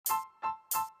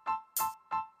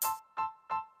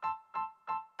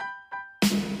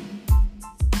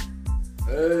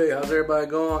Hey, how's everybody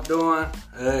doing?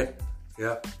 Hey,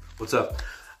 yep, what's up?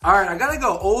 All right, I gotta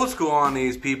go old school on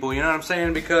these people, you know what I'm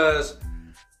saying? Because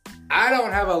I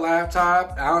don't have a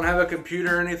laptop, I don't have a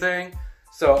computer or anything,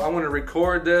 so I'm gonna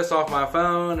record this off my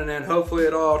phone, and then hopefully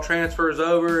it all transfers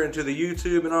over into the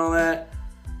YouTube and all that.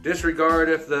 Disregard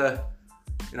if I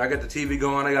got the TV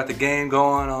going, I got the game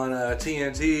going on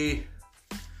TNT.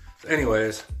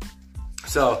 Anyways,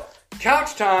 so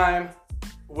couch time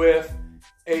with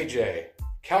AJ.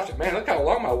 Man, look how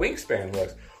long my wingspan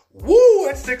looks. Woo,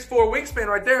 that's 6'4" wingspan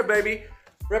right there, baby.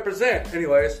 Represent.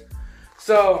 Anyways,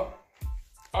 so,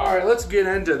 all right, let's get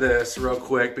into this real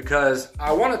quick because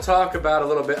I want to talk about a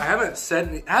little bit. I haven't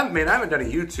done a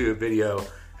YouTube video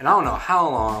in I don't know how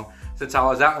long since I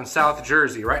was out in South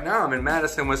Jersey. Right now I'm in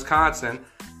Madison, Wisconsin.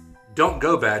 Don't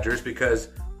go Badgers because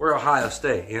we're Ohio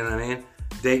State, you know what I mean?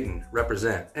 Dayton,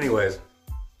 represent. Anyways,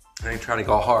 I ain't trying to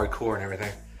go hardcore and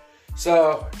everything.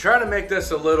 So, trying to make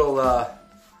this a little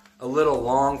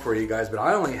long for you guys, but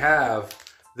I only have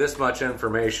this much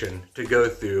information to go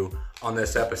through on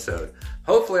this episode.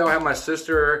 Hopefully, I'll have my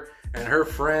sister and her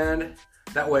friend.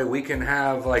 That way, we can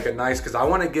have like a nice. Because I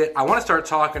want to start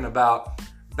talking about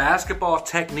basketball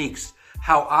techniques,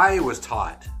 how I was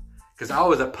taught. Because I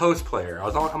was a post player.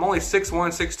 I'm only 6'1",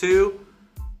 6'2",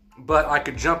 but I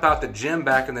could jump out the gym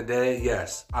back in the day.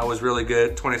 Yes, I was really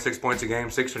good. 26 points a game,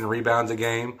 16 rebounds a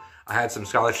game. I had some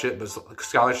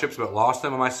scholarships, but lost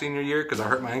them in my senior year because I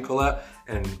hurt my ankle up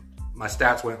and my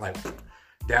stats went like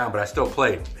down, but I still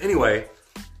played. Anyway,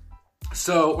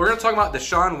 so we're going to talk about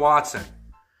Deshaun Watson.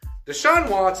 Deshaun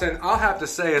Watson, I'll have to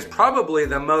say, is probably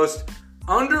the most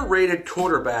underrated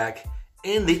quarterback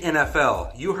in the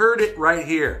NFL. You heard it right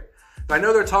here. I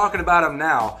know they're talking about him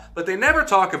now, but they never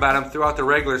talk about him throughout the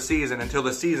regular season until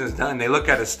the season's done. They look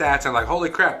at his stats and like, holy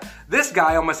crap, this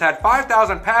guy almost had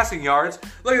 5,000 passing yards.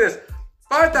 Look at this,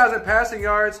 5,000 passing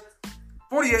yards,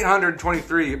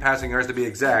 4,823 passing yards to be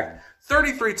exact,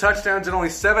 33 touchdowns and only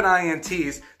 7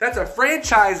 INTs. That's a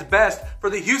franchise best for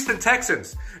the Houston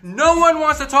Texans. No one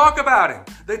wants to talk about him.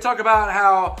 They talk about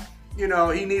how,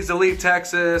 he needs to leave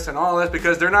Texas and all this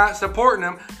because they're not supporting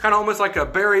him. Kind of almost like a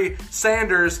Barry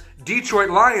Sanders Detroit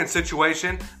Lions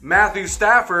situation. Matthew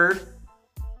Stafford,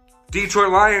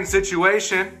 Detroit Lions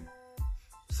situation.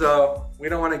 So we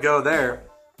don't want to go there.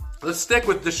 Let's stick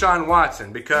with Deshaun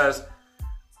Watson because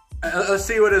let's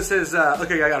see what is his.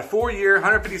 Okay, I got a 4-year,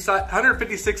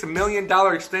 $156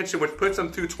 million extension, which puts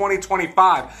him through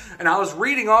 2025. And I was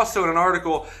reading also in an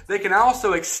article they can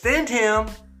also extend him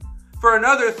for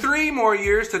another 3 more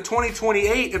years to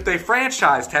 2028 if they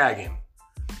franchise tag him.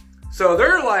 So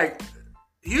they're like,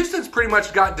 Houston's pretty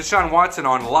much got Deshaun Watson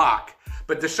on lock.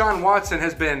 But Deshaun Watson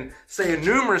has been saying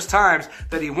numerous times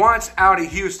that he wants out of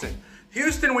Houston.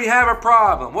 Houston, we have a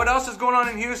problem. What else is going on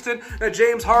in Houston?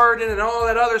 James Harden and all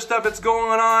that other stuff that's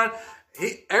going on.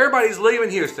 Everybody's leaving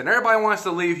Houston. Everybody wants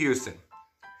to leave Houston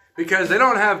because they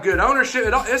don't have good ownership.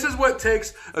 This is what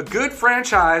takes a good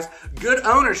franchise, good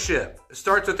ownership. It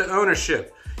starts with the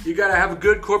ownership. You got to have a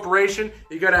good corporation.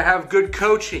 You got to have good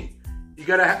coaching. You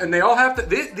got to, and they all have to.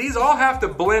 These all have to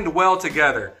blend well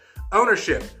together.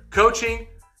 Ownership, coaching,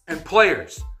 and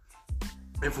players.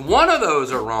 If one of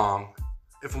those are wrong,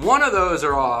 if one of those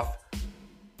are off,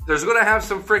 there's going to have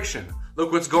some friction.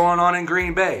 Look what's going on in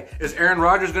Green Bay. Is Aaron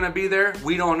Rodgers going to be there?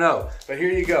 We don't know. But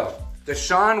here you go.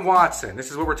 Deshaun Watson.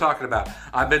 This is what we're talking about.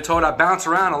 I've been told I bounce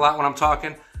around a lot when I'm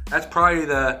talking. That's probably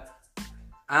the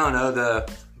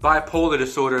bipolar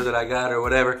disorder that I got or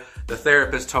whatever. The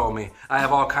therapist told me I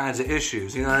have all kinds of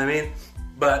issues. You know what I mean?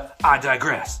 But I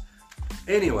digress.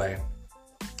 Anyway,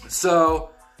 so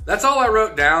that's all I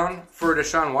wrote down for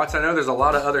Deshaun Watson. I know there's a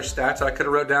lot of other stats I could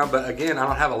have wrote down, but again, I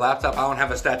don't have a laptop. I don't have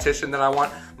a statistician that I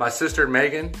want. My sister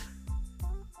Megan,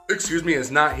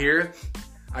 is not here.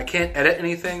 I can't edit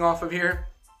anything off of here.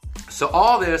 So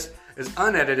all this is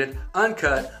unedited,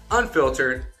 uncut,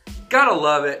 unfiltered. Gotta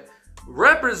love it.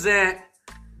 Represent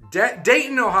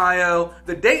Dayton, Ohio,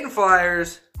 the Dayton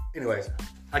Flyers. Anyways,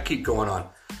 I keep going on.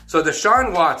 So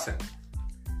Deshaun Watson.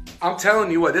 I'm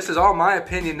telling you what, this is all my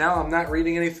opinion now. I'm not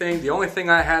reading anything. The only thing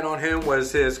I had on him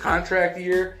was his contract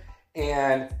year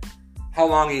and how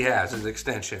long he has, his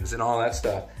extensions and all that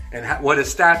stuff. And what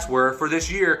his stats were for this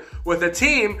year with a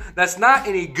team that's not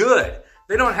any good.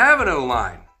 They don't have an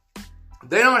O-line.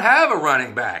 They don't have a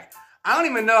running back. I don't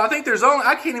even know. I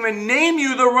can't even name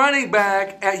you the running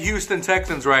back at Houston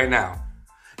Texans right now.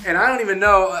 And I don't even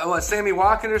know, Sammy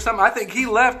Watkins or something. I think he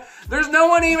left. There's no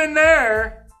one even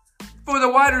there for the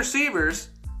wide receivers.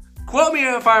 Quote me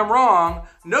if I'm wrong.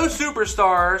 No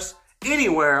superstars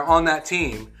anywhere on that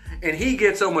team. And he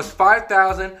gets almost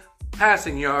 5,000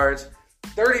 passing yards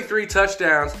 33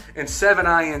 touchdowns and 7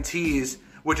 INTs,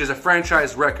 which is a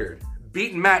franchise record.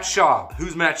 Beating Matt Schaub.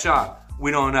 Who's Matt Schaub?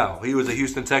 We don't know. He was a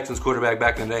Houston Texans quarterback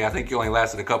back in the day. I think he only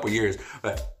lasted a couple years.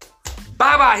 But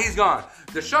bye-bye, he's gone.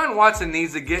 Deshaun Watson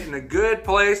needs to get in a good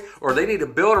place, or they need to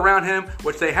build around him,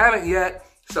 which they haven't yet.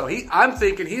 So I'm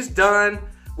thinking he's done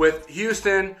with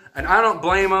Houston, and I don't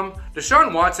blame him.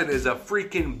 Deshaun Watson is a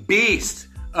freaking beast.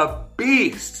 A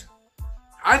beast.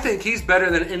 I think he's better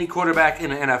than any quarterback in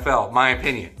the NFL, my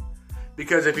opinion.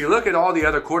 Because if you look at all the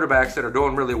other quarterbacks that are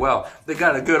doing really well, they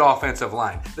got a good offensive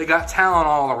line. They got talent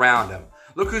all around them.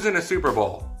 Look who's in the Super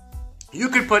Bowl. You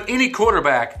could put any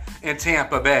quarterback in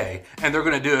Tampa Bay, and they're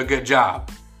going to do a good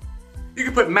job. You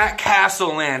could put Matt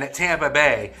Castle in at Tampa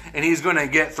Bay, and he's going to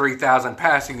get 3,000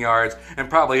 passing yards and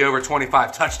probably over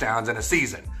 25 touchdowns in a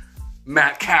season.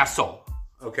 Matt Castle,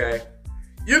 okay?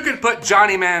 You could put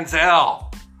Johnny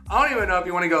Manziel. I don't even know if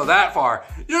you want to go that far.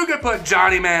 You could put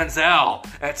Johnny Manziel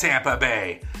at Tampa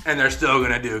Bay, and they're still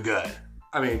going to do good.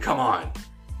 I mean, come on.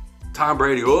 Tom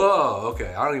Brady, whoa,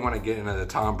 okay. I don't even want to get into the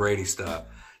Tom Brady stuff.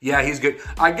 Yeah, he's good.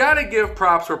 I got to give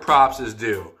props where props is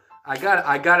due. I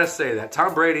got to say that.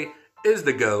 Tom Brady is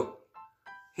the GOAT.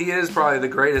 He is probably the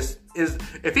greatest.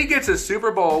 If he gets a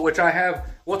Super Bowl, which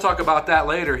we'll talk about that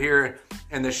later here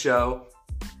in the show.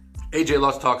 AJ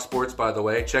loves Talk Sports, by the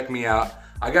way. Check me out.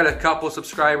 I got a couple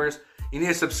subscribers. You need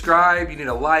to subscribe. You need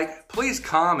to like. Please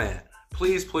comment.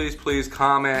 Please, please, please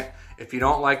comment. If you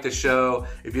don't like the show,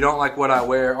 if you don't like what I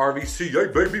wear, RVC,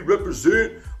 hey baby,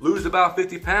 represent. Lose about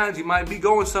 50 pounds, you might be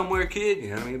going somewhere, kid. You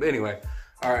know what I mean? But anyway,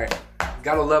 all right.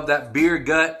 Gotta love that beer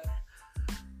gut.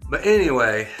 But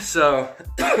anyway, so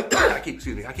I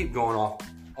keep going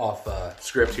off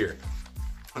script here.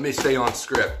 Let me stay on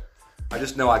script. I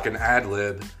just know I can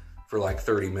ad-lib for like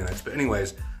 30 minutes. But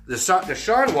anyways,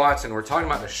 Deshaun Watson. We're talking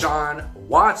about Deshaun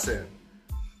Watson.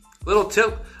 What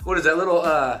is that?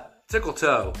 Little tickle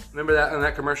toe. Remember that in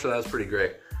that commercial? That was pretty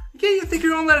great. You think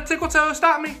you're gonna let a tickle toe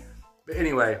stop me? But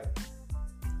anyway,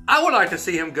 I would like to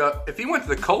see him go. If he went to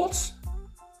the Colts,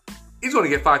 he's going to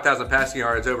get 5,000 passing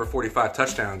yards, over 45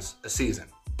 touchdowns a season.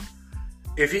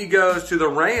 If he goes to the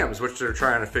Rams, which they're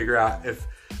trying to figure out if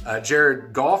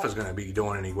Jared Goff is going to be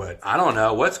doing any good. I don't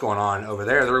know what's going on over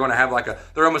there. They're going to have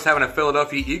they're almost having a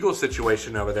Philadelphia Eagles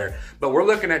situation over there. But we're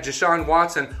looking at Deshaun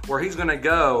Watson, where he's going to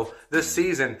go this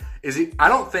season. I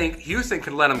don't think Houston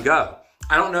can let him go.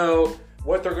 I don't know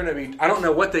what they're going to be. I don't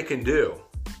know what they can do.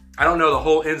 I don't know the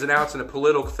whole ins and outs and the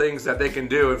political things that they can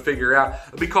do and figure out.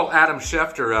 We call Adam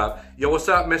Schefter up. Yo, what's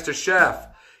up, Mr. Chef?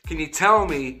 Can you tell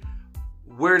me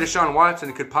where Deshaun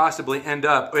Watson could possibly end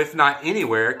up, if not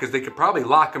anywhere, because they could probably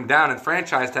lock him down and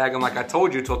franchise tag him, like I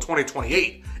told you, till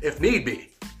 2028, if need be.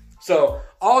 So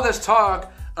all this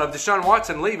talk of Deshaun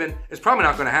Watson leaving is probably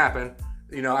not going to happen.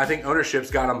 You know, I think ownership's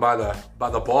got him by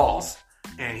the balls,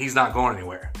 and he's not going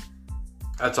anywhere.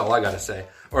 That's all I got to say.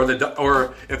 Or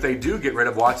if they do get rid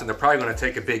of Watson, they're probably going to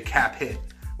take a big cap hit,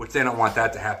 which they don't want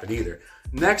that to happen either.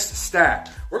 Next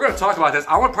stat. We're going to talk about this.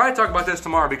 I want to probably talk about this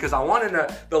tomorrow because I wanted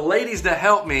the ladies to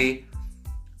help me.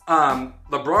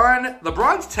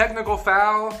 LeBron's technical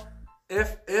foul,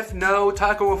 if no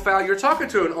technical foul, you're talking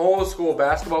to an old school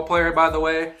basketball player, by the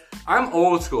way. I'm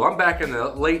old school. I'm back in the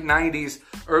late 90s,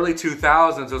 early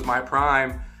 2000s was my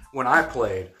prime when I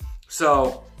played.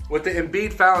 So with the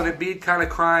Embiid foul and Embiid kind of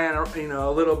crying,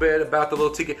 a little bit about the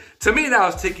little ticky. To me, that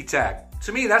was ticky-tack.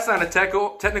 To me, that's not a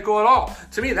technical at all.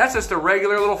 To me, that's just a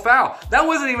regular little foul. That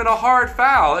wasn't even a hard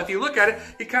foul. If you look at it,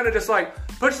 he kind of just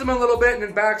pushes him a little bit and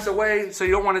then backs away, so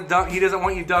you don't want to dunk. He doesn't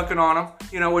want you dunking on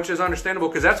him, which is understandable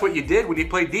because that's what you did when you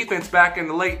played defense back in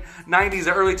the late 90s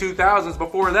or early 2000s.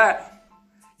 Before that,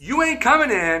 you ain't coming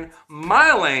in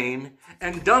my lane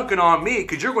and dunking on me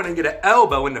because you're going to get an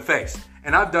elbow in the face.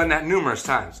 And I've done that numerous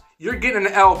times. You're getting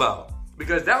an elbow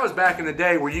because that was back in the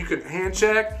day where you could hand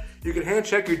check. You can hand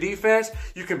check your defense.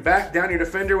 You can back down your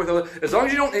defender as long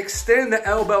as you don't extend the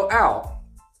elbow out.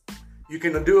 You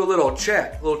can do a little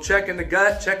check in the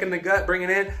gut, bring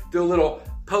it in, do a little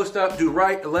post up, do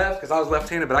right, left, because I was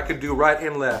left-handed, but I could do right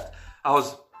and left. I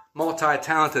was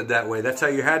multi-talented that way. That's how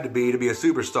you had to be a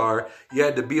superstar. You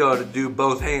had to be able to do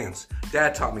both hands.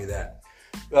 Dad taught me that.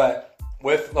 But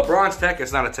with LeBron's tech,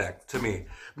 it's not a tech to me.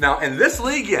 Now, in this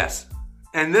league, yes.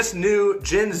 In this new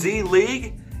Gen Z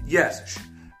league, yes.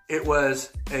 It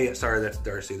was sorry, that's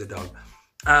Darcy the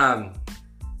dog.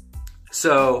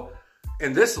 So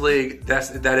in this league,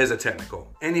 that is a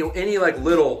technical. Any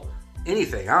little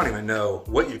anything, I don't even know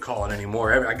what you call it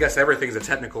anymore. I guess everything's a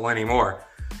technical anymore.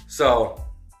 So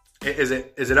is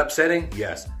it upsetting?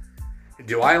 Yes.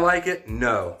 Do I like it?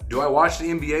 No. Do I watch the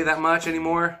NBA that much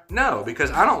anymore? No,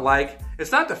 because I don't like,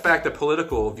 it's not the fact of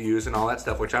political views and all that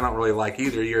stuff, which I don't really like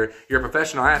either. You're a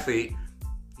professional athlete,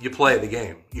 you play the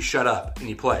game. You shut up and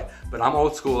you play. But I'm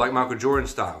old school like Michael Jordan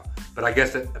style. But I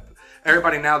guess that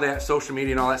everybody now, they have social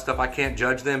media and all that stuff, I can't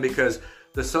judge them because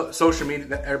the social media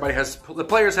that everybody has, the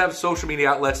players have social media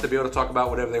outlets to be able to talk about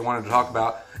whatever they wanted to talk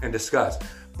about and discuss.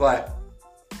 But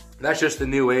that's just the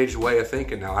new age way of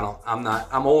thinking now.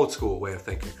 I'm old school way of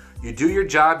thinking. You do your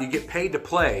job, you get paid to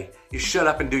play, you shut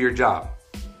up and do your job.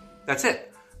 That's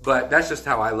it. But that's just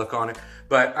how I look on it.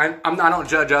 But I don't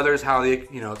judge others how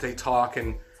they talk.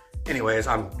 And anyways,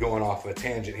 I'm going off of a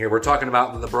tangent here. We're talking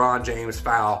about the LeBron James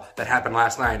foul that happened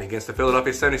last night against the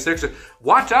Philadelphia 76ers.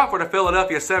 Watch out for the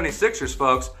Philadelphia 76ers,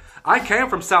 folks. I came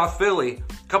from South Philly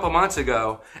a couple months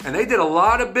ago, and they did a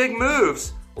lot of big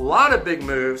moves.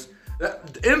 Embiid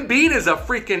is a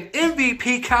freaking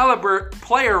MVP caliber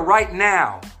player right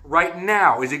now. Right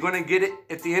now. Is he going to get it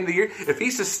at the end of the year? If he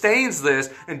sustains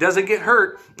this and doesn't get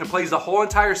hurt and plays the whole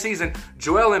entire season,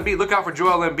 Joel Embiid, look out for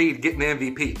Joel Embiid getting the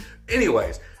MVP.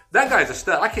 Anyways, that guy's a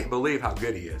stud. I can't believe how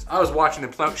good he is. I was watching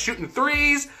him shooting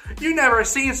threes. You never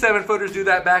seen 7-footers do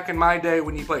that back in my day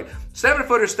when you played.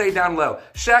 7-footers stay down low.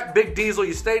 Shaq, Big Diesel,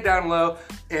 you stayed down low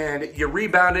and you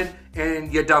rebounded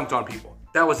and you dunked on people.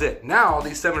 That was it. Now,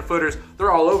 these 7-footers,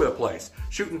 they're all over the place.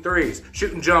 Shooting threes,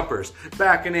 shooting jumpers,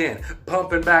 backing in,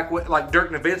 pumping back with, like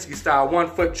Dirk Nowitzki style,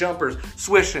 1-foot jumpers,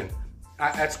 swishing.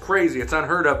 That's crazy. It's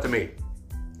unheard of to me.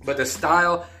 But the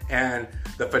style and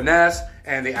the finesse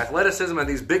and the athleticism of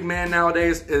these big men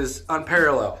nowadays is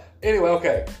unparalleled. Anyway,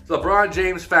 okay. LeBron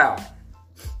James foul.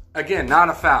 Again, not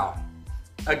a foul.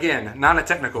 Again, not a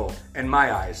technical in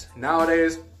my eyes.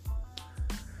 Nowadays,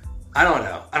 I don't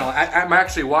know. I'm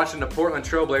actually watching the Portland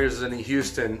Trailblazers and the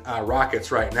Houston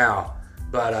Rockets right now,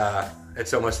 but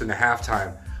it's almost in the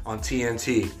halftime on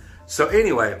TNT. So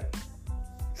anyway,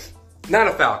 not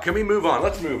a foul. Can we move on?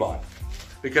 Let's move on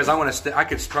because I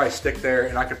could probably stick there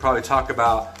and I could probably talk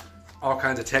about all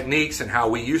kinds of techniques and how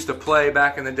we used to play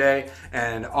back in the day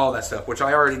and all that stuff, which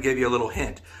I already gave you a little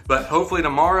hint. But hopefully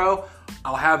tomorrow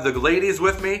I'll have the ladies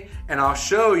with me and I'll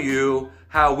show you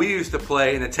how we used to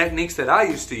play and the techniques that I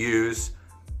used to use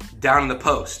down in the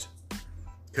post.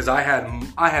 Because I had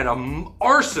an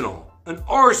arsenal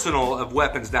of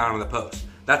weapons down in the post.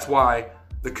 That's why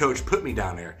the coach put me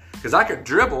down there. Because I could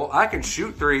dribble, I can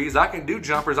shoot threes, I can do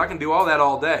jumpers, I can do all that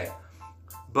all day.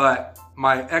 But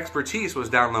my expertise was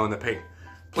down low in the paint.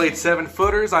 Played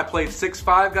 7-footers, I played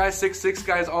 6'5 guys, 6'6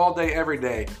 guys all day, every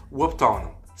day. Whooped on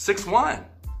them. 6'1.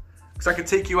 Because I could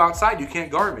take you outside, you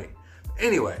can't guard me.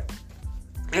 Anyway.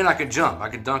 And I could jump. I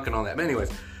could dunk and all that. But anyways,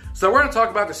 so we're going to talk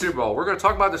about the Super Bowl. We're going to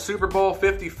talk about the Super Bowl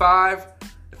 55.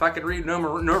 If I could read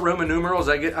Roman numerals,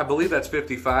 I believe that's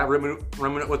 55.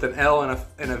 Roman with an L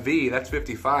and a V, that's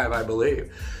 55, I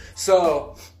believe.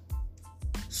 So,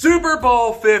 Super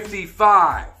Bowl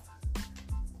 55.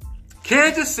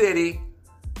 Kansas City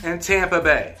and Tampa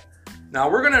Bay. Now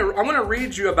I'm gonna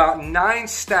read you about 9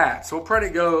 stats. We're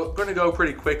gonna go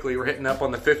pretty quickly. We're hitting up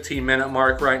on the 15-minute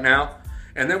mark right now.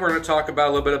 And then we're going to talk about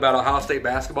a little bit about Ohio State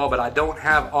basketball, but I don't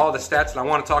have all the stats that I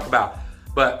want to talk about.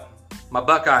 But my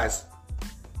Buckeyes,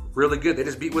 really good. They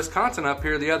just beat Wisconsin up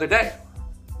here the other day.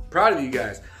 Proud of you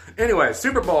guys. Anyway,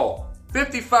 Super Bowl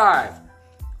 55.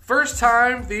 First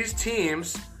time these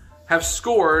teams have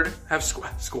scored. I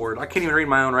can't even read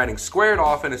my own writing. Squared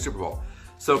off in a Super Bowl.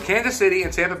 So Kansas City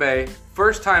and Tampa Bay,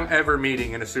 first time ever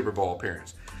meeting in a Super Bowl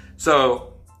appearance.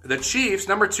 So the Chiefs,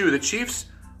 number 2, the Chiefs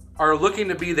are looking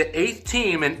to be the 8th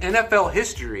team in NFL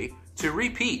history to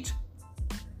repeat.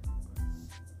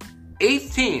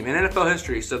 8th team in NFL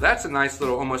history, so that's a nice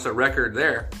little, almost a record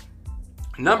there.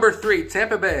 Number 3,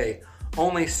 Tampa Bay,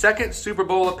 only 2nd Super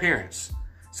Bowl appearance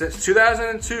since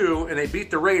 2002, and they beat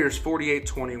the Raiders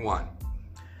 48-21.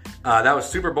 That was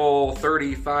Super Bowl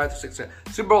 35,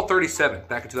 Super Bowl 37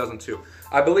 back in 2002.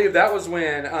 I believe that was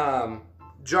when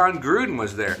John Gruden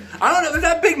was there. I don't know, was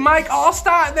that Big Mike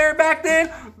Allstott there back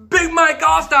then? Big Mike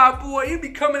Allstott, boy, he'd be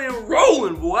coming in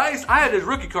rolling, boy. I had his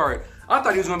rookie card. I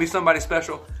thought he was going to be somebody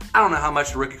special. I don't know how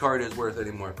much the rookie card is worth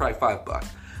anymore. Probably $5.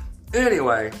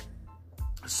 Anyway,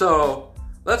 so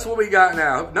that's what we got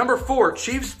now. Number 4,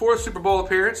 Chiefs' 4th Super Bowl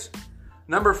appearance.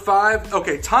 Number 5,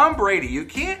 okay, Tom Brady.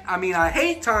 I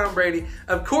hate Tom Brady.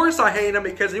 Of course I hate him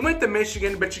because he went to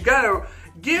Michigan, but you got to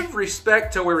give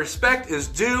respect to where respect is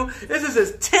due. This is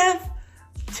his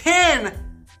 10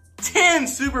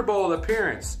 Super Bowl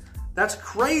appearance. That's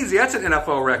crazy. That's an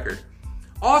NFL record.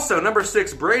 Also, number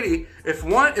 6, Brady, if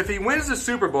he wins the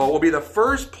Super Bowl, will be the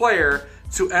first player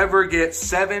to ever get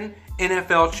 7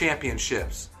 NFL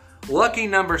championships. Lucky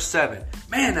number 7.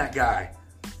 Man, that guy.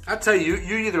 I tell you,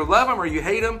 you either love him or you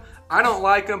hate him. I don't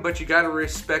like him, but you got to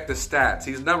respect the stats.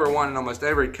 He's number 1 in almost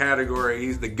every category.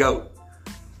 He's the GOAT.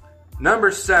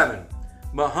 Number 7,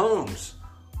 Mahomes,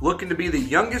 looking to be the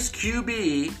youngest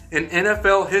QB in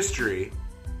NFL history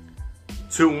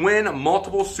to win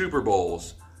multiple Super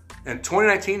Bowls. In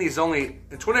 2019, he was only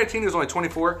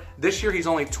 24. This year, he's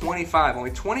only 25.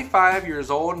 Only 25 years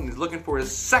old, and he's looking for his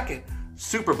 2nd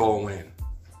Super Bowl win.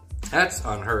 That's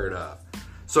unheard of.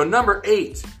 So number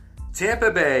 8, Tampa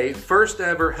Bay, first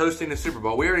ever hosting the Super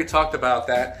Bowl. We already talked about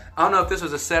that. I don't know if this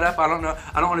was a setup. I don't know.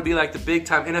 I don't want to be like the big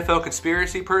time NFL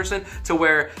conspiracy person to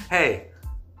where, hey,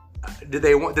 did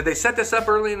they set this up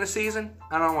early in the season?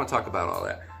 I don't want to talk about all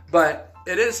that. But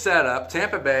it is set up.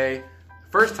 Tampa Bay,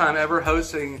 first time ever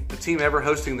hosting, a team ever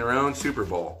hosting their own Super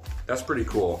Bowl. That's pretty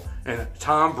cool. And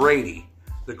Tom Brady,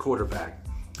 the quarterback.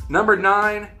 Number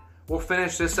 9, we'll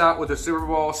finish this out with the Super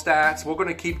Bowl stats. We're going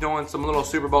to keep doing some little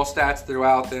Super Bowl stats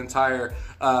throughout the entire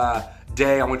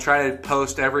day. I'm going to try to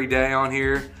post every day on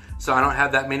here, so I don't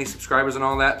have that many subscribers and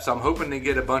all that. So I'm hoping to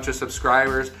get a bunch of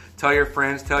subscribers. Tell your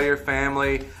friends, tell your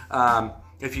family.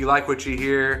 If you like what you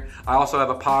hear. I also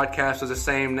have a podcast with the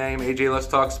same name, AJ Let's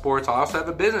Talk Sports. I also have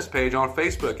a business page on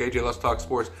Facebook, AJ Let's Talk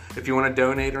Sports, if you want to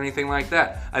donate or anything like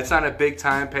that. It's not a big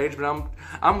time page, but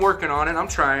I'm working on it. I'm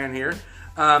trying here.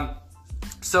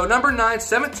 So number 9,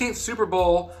 17th Super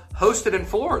Bowl hosted in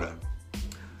Florida.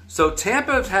 So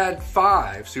Tampa's had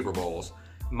 5 Super Bowls.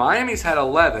 Miami's had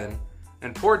 11,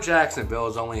 and poor Jacksonville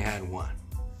has only had 1.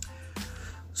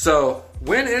 So,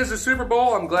 when is the Super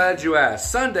Bowl? I'm glad you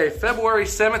asked. Sunday, February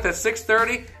 7th at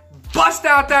 6:30. Bust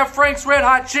out that Frank's Red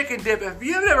Hot Chicken Dip. If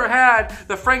you've never had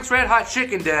the Frank's Red Hot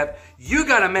Chicken Dip, you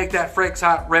got to make that Frank's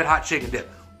Red Hot Chicken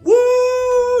Dip. Woo!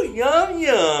 Yum,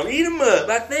 yum. Eat them up.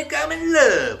 I think I'm in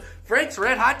love. Frank's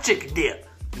Red Hot Chicken Dip.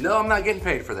 No, I'm not getting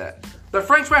paid for that. But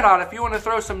Frank's Red Hot, if you want to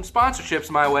throw some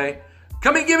sponsorships my way,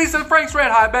 come and give me some Frank's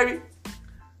Red Hot, baby.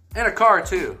 And a car,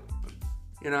 too.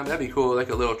 You know, that'd be cool, like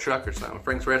a little truck or something.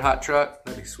 Frank's Red Hot truck,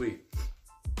 that'd be sweet.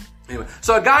 Anyway,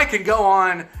 so a guy can go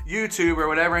on YouTube or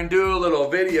whatever and do a little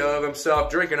video of himself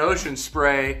drinking ocean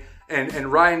spray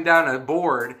and riding down a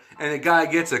board, and the guy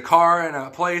gets a car and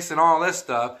a place and all this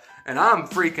stuff, and I'm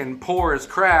freaking poor as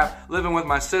crap living with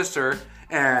my sister,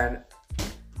 and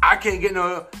I can't get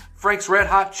no Frank's Red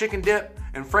Hot chicken dip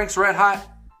and Frank's Red Hot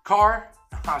car.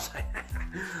 I was like,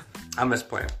 I miss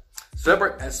playing. So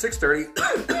at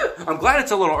 6:30, I'm glad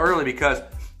it's a little early because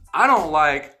I don't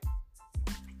like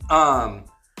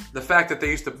the fact that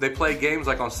they play games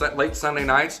like on late Sunday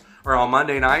nights or on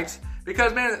Monday nights.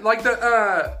 Because, man, like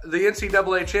the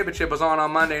NCAA championship was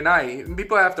on Monday night.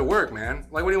 People have to work, man.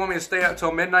 Like, what do you want me to stay up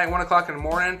till midnight, 1 o'clock in the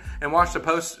morning and watch the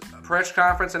post-press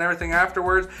conference and everything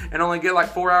afterwards and only get like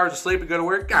 4 hours of sleep and go to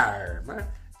work? Garr, man.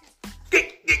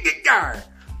 Garr.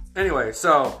 Anyway,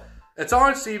 so it's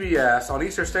on CBS on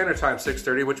Eastern Standard Time,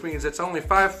 6:30, which means it's only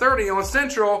 5:30 on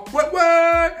Central.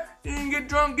 What? You can get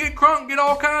drunk, get crunk, get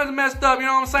all kinds of messed up, you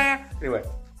know what I'm saying? Anyway.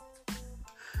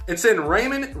 It's in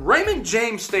Raymond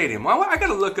James Stadium. Well, I got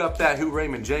to look up who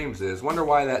Raymond James is. Wonder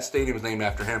why that stadium is named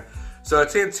after him. So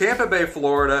it's in Tampa Bay,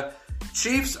 Florida.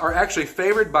 Chiefs are actually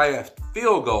favored by a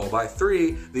field goal by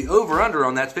 3. The over-under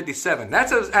on that's 57.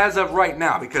 That's as of right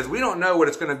now because we don't know what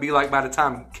it's going to be like by the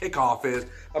time kickoff is.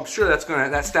 I'm sure that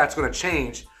stat's going to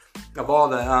change of all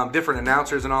the different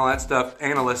announcers and all that stuff,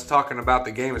 analysts talking about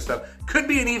the game and stuff. Could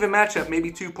be an even matchup,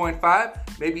 maybe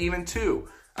 2.5, maybe even 2.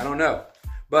 I don't know.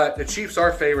 But the Chiefs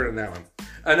are favored in that one.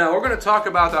 Now, we're going to talk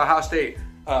about the Ohio State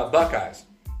Buckeyes.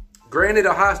 Granted,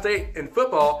 Ohio State in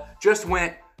football just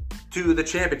went to the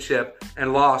championship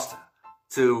and lost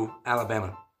to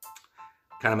Alabama.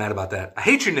 Kind of mad about that. I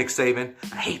hate you, Nick Saban.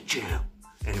 I hate you.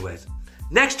 Anyways,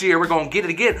 next year we're going to get it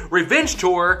again. Revenge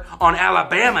tour on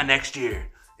Alabama next year.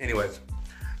 Anyways,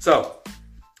 so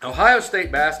Ohio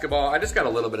State basketball. I just got a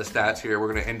little bit of stats here. We're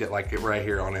going to end it like it right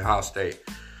here on Ohio State.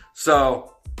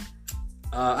 So,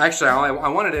 actually, I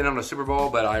wanted to end on the Super Bowl,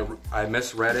 but I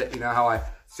misread it. You know how I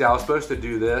was supposed to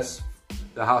do this,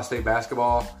 the Ohio State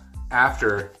basketball,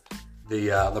 after the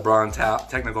LeBron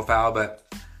technical foul,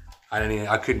 but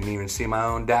I couldn't even see my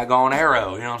own daggone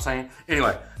arrow. You know what I'm saying?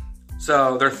 Anyway,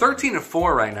 so they're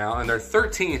 13-4 right now, and they're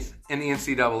 13th in the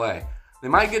NCAA. They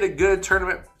might get a good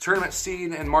tournament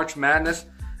seed in March Madness,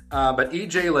 but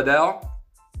E.J. Liddell,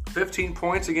 15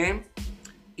 points a game.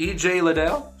 E.J.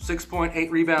 Liddell, 6.8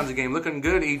 rebounds a game. Looking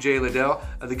good, E.J. Liddell.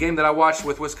 The game that I watched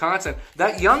with Wisconsin.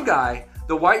 That young guy,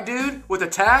 the white dude with the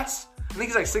tats, I think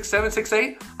he's like 6'7",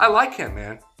 6'8". I like him,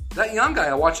 man. That young guy,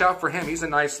 I watch out for him. He's a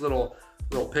nice little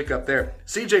little pickup there.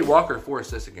 C.J. Walker, 4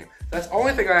 assists a game. That's the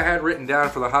only thing I had written down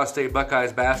for the Ohio State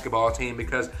Buckeyes basketball team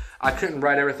because I couldn't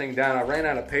write everything down. I ran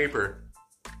out of paper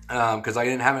because I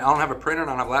don't have a printer and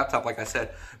I don't have a laptop, like I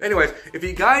said. Anyways, if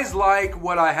you guys like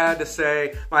what I had to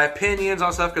say, my opinions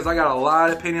on stuff, because I got a lot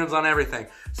of opinions on everything.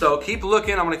 So keep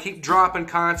looking. I'm going to keep dropping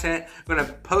content. I'm going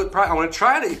to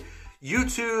try to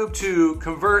YouTube to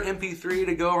convert MP3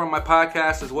 to go over on my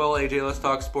podcast as well, AJ Let's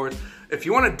Talk Sports. If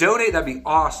you want to donate, that'd be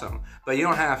awesome, but you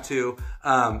don't have to.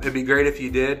 It'd be great if you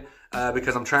did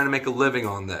because I'm trying to make a living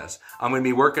on this. I'm going to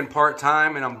be working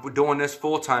part-time, and I'm doing this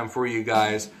full-time for you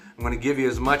guys. I'm going to give you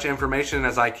as much information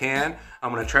as I can.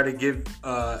 I'm going to try to give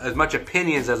as much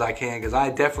opinions as I can because I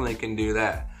definitely can do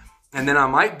that. And then I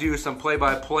might do some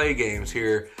play-by-play games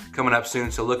here coming up soon,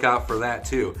 so look out for that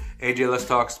too. AJ Let's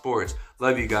Talk Sports.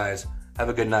 Love you guys. Have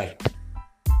a good night.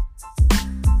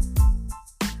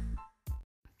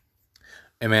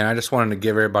 Hey man, I just wanted to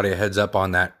give everybody a heads up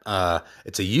on that.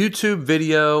 It's a YouTube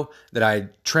video that I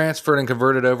transferred and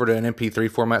converted over to an MP3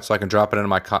 format so I can drop it into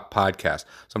my podcast.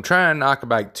 So I'm trying to knock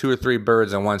about 2 or 3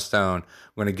 birds in one stone.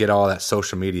 I'm going to get all that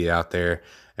social media out there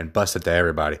and bust it to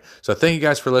everybody. So thank you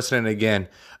guys for listening again.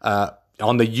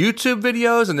 On the YouTube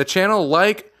videos and the channel,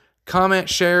 comment,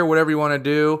 share, whatever you want to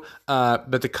do.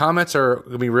 But the comments are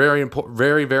going to be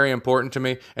very, very important to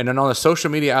me. And then on the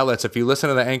social media outlets, if you listen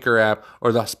to the Anchor app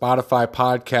or the Spotify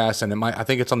podcast, and I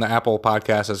think it's on the Apple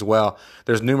podcast as well.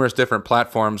 There's numerous different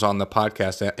platforms on the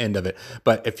podcast end of it.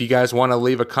 But if you guys want to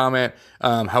leave a comment,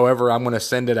 however, I'm going to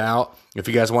send it out. If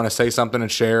you guys want to say something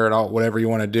and share it, all whatever you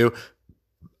want to do.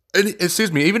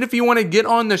 Excuse me, even if you want to get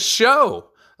on the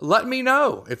show, let me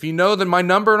know. If you know my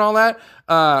number and all that,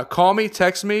 call me,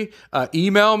 text me,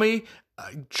 email me,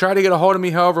 try to get a hold of me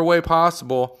however way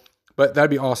possible. But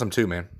that'd be awesome too, man.